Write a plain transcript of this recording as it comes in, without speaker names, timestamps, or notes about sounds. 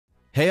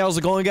Hey, how's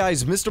it going,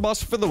 guys? Mr.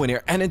 Boss for the win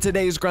here, and in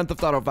today's Grand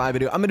Theft Auto 5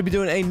 video, I'm going to be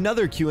doing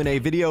another Q&A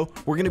video.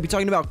 We're going to be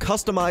talking about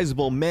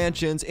customizable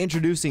mansions,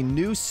 introducing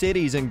new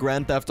cities in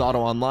Grand Theft Auto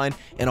Online,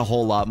 and a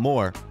whole lot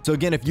more. So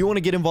again, if you want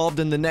to get involved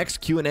in the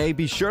next Q&A,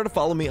 be sure to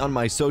follow me on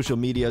my social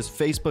medias,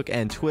 Facebook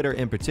and Twitter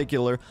in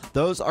particular.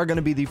 Those are going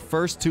to be the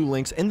first two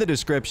links in the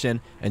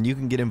description, and you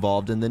can get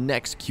involved in the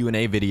next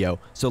Q&A video.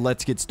 So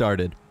let's get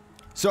started.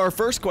 So our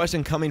first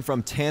question coming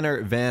from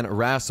Tanner Van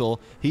Rassel.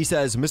 He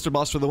says, Mr.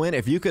 Boss for the win,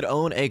 if you could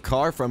own a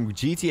car from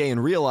GTA in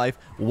real life,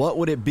 what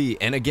would it be?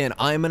 And again,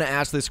 I'm going to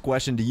ask this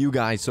question to you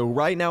guys. So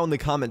right now in the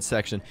comments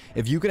section,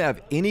 if you could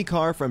have any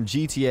car from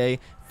GTA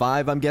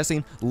 5, I'm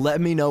guessing, let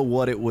me know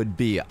what it would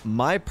be.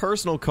 My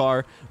personal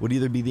car would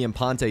either be the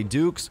Impante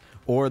Dukes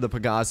or the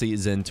Pegassi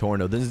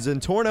Zentorno. The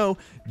Zentorno,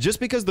 just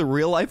because the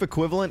real life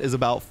equivalent is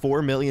about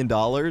 $4 million,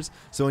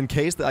 so in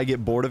case that I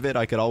get bored of it,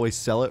 I could always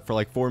sell it for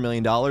like $4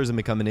 million and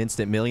become an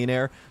instant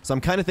millionaire. So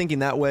I'm kind of thinking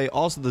that way.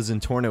 Also, the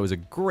Zentorno is a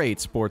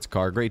great sports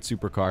car, great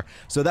supercar,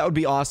 so that would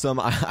be awesome.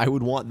 I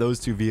would want those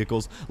two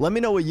vehicles. Let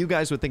me know what you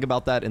guys would think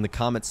about that in the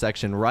comment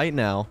section right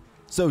now.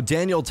 So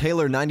Daniel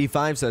Taylor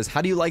 95 says,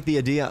 how do you like the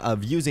idea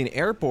of using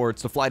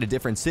airports to fly to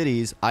different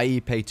cities, i.e.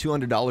 pay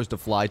 $200 to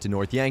fly to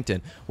North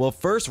Yankton? Well,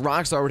 first,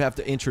 Rockstar would have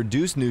to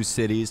introduce new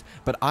cities,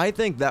 but I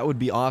think that would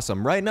be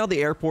awesome. Right now,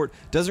 the airport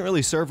doesn't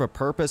really serve a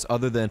purpose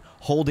other than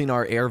holding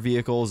our air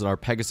vehicles and our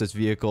Pegasus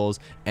vehicles,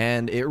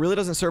 and it really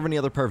doesn't serve any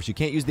other purpose. You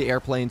can't use the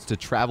airplanes to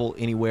travel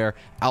anywhere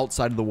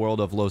outside of the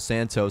world of Los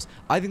Santos.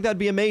 I think that'd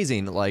be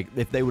amazing, like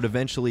if they would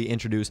eventually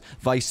introduce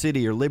Vice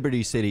City or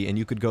Liberty City, and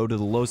you could go to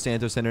the Los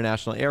Santos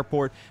International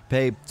Airport,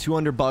 pay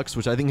 $200,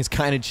 which I think is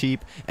kind of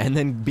cheap, and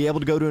then be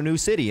able to go to a new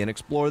city and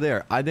explore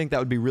there. I think that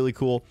would be really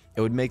cool. It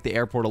would make the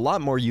airport a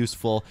lot more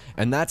useful,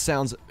 and that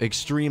sounds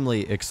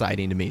extremely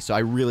exciting to me, so I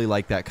really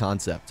like that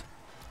concept.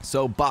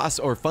 So Boss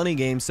or Funny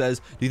Game says,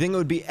 do you think it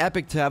would be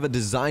epic to have a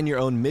design your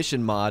own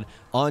mission mod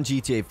on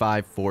GTA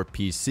 5 for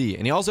PC?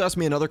 And he also asked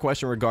me another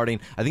question regarding,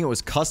 I think it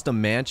was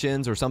custom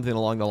mansions or something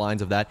along the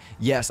lines of that.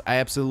 Yes, I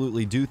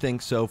absolutely do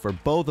think so for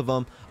both of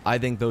them. I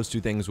think those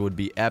two things would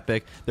be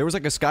epic. There was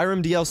like a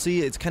Skyrim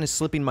DLC, it's kind of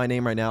slipping my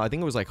name right now. I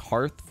think it was like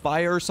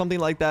Hearthfire or something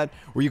like that,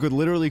 where you could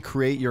literally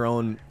create your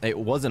own, it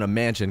wasn't a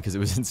mansion because it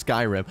was in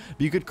Skyrim,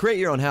 but you could create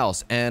your own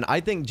house. And I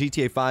think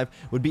GTA 5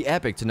 would be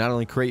epic to not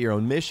only create your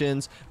own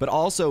missions, but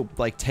also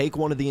like take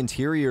one of the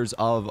interiors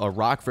of a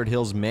Rockford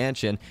Hills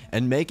mansion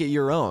and make it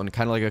your own,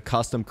 kind of like a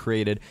custom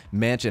created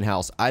mansion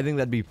house. I think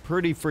that'd be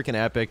pretty freaking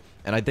epic,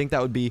 and I think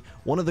that would be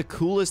one of the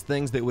coolest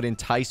things that would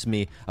entice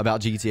me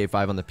about GTA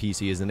 5 on the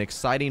PC, is an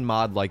exciting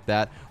mod like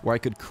that where I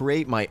could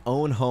create my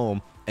own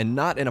home and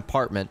not an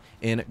apartment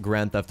in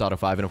Grand Theft Auto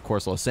 5 and of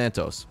course Los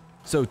Santos.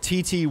 So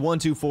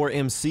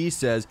TT124MC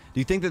says, do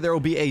you think that there will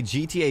be a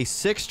GTA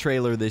 6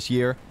 trailer this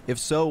year? If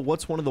so,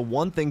 what's one of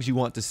the things you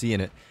want to see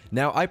in it?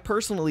 Now, I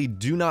personally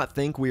do not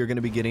think we are going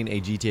to be getting a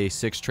GTA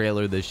 6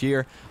 trailer this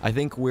year. I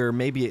think we're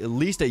maybe at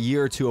least a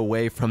year or two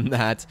away from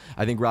that.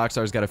 I think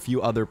Rockstar's got a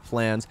few other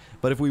plans,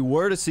 but if we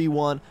were to see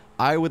one,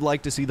 I would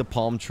like to see the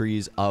palm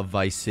trees of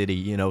Vice City,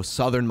 you know,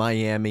 southern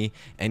Miami,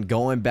 and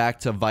going back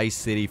to Vice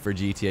City for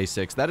GTA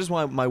 6. That is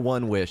my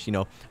one wish. You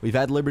know, we've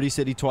had Liberty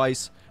City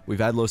twice. We've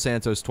had Los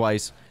Santos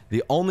twice.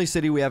 The only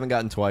city we haven't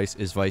gotten twice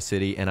is Vice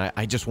City, and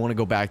I just want to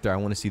go back there. I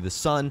want to see the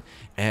sun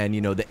and,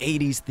 you know, the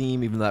 80s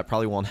theme, even though that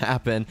probably won't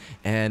happen,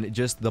 and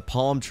just the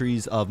palm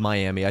trees of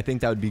Miami. I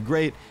think that would be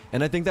great,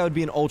 and I think that would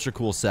be an ultra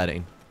cool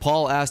setting.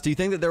 Paul asked, do you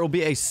think that there will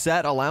be a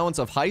set allowance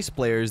of heist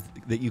players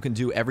that you can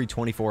do every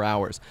 24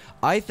 hours?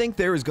 I think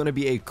there is going to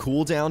be a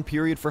cooldown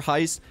period for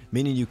heists,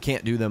 meaning you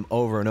can't do them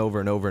over and over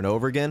and over and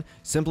over again,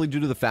 simply due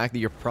to the fact that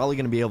you're probably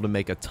going to be able to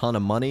make a ton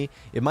of money.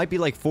 It might be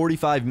like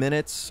 45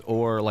 minutes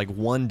or like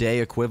 1 day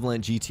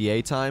equivalent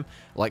GTA time,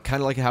 like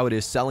kind of like how it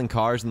is selling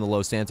cars in the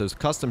Los Santos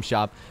custom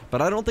shop,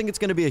 but I don't think it's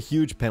going to be a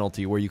huge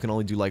penalty where you can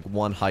only do like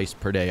 1 heist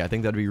per day. I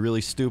think that'd be really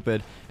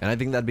stupid, and I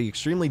think that'd be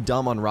extremely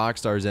dumb on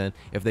Rockstar's end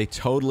if they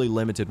totally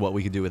limited what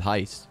we could do with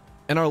heists.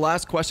 And our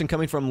last question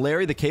coming from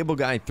Larry the Cable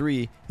Guy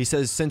 3, he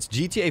says, since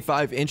GTA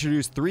 5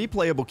 introduced 3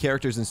 playable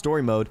characters in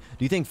story mode,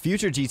 do you think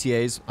future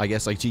GTAs, I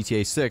guess like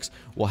GTA 6,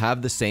 will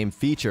have the same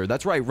feature?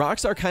 That's right,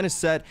 Rockstar kind of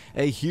set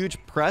a huge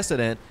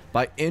precedent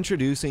by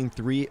introducing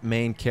 3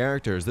 main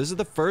characters. This is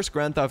the first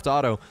Grand Theft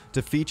Auto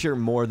to feature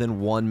more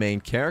than 1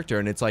 main character,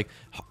 and it's like,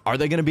 are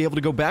they going to be able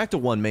to go back to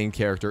 1 main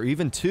character, or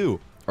even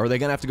 2? Or are they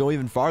going to have to go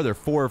even farther,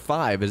 4 or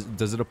 5?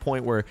 Does it a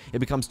point where it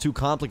becomes too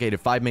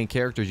complicated? 5 main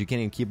characters, you can't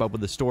even keep up with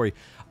the story.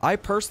 I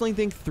personally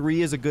think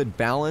 3 is a good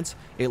balance.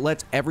 It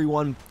lets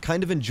everyone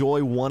kind of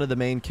enjoy one of the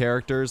main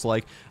characters.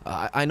 Like,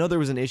 I know there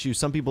was an issue.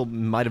 Some people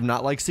might have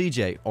not liked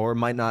CJ or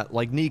might not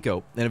like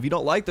Nico. And if you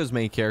don't like those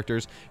main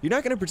characters, you're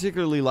not going to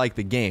particularly like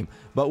the game.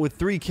 But with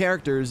 3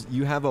 characters,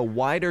 you have a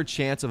wider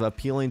chance of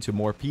appealing to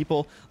more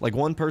people. Like,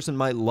 one person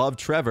might love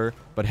Trevor,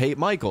 but hate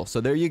Michael. So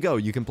there you go.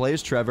 You can play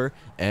as Trevor,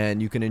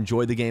 and you can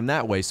enjoy the the game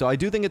that way. So I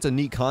do think it's a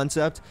neat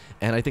concept,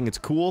 and I think it's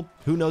cool.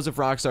 Who knows if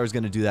Rockstar is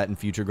going to do that in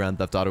future Grand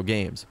Theft Auto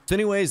games. So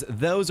anyways,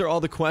 those are all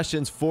the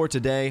questions for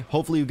today.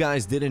 Hopefully you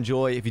guys did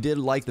enjoy. If you did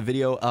like the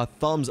video, a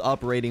thumbs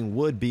up rating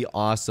would be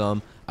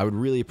awesome. I would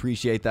really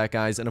appreciate that,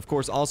 guys. And of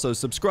course, also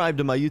subscribe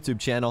to my YouTube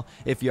channel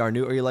if you are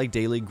new or you like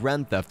daily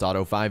Grand Theft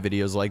Auto 5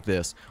 videos like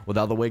this.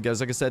 Without the way, guys,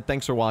 like I said,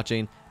 thanks for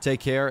watching. Take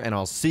care, and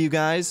I'll see you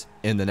guys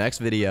in the next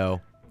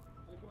video.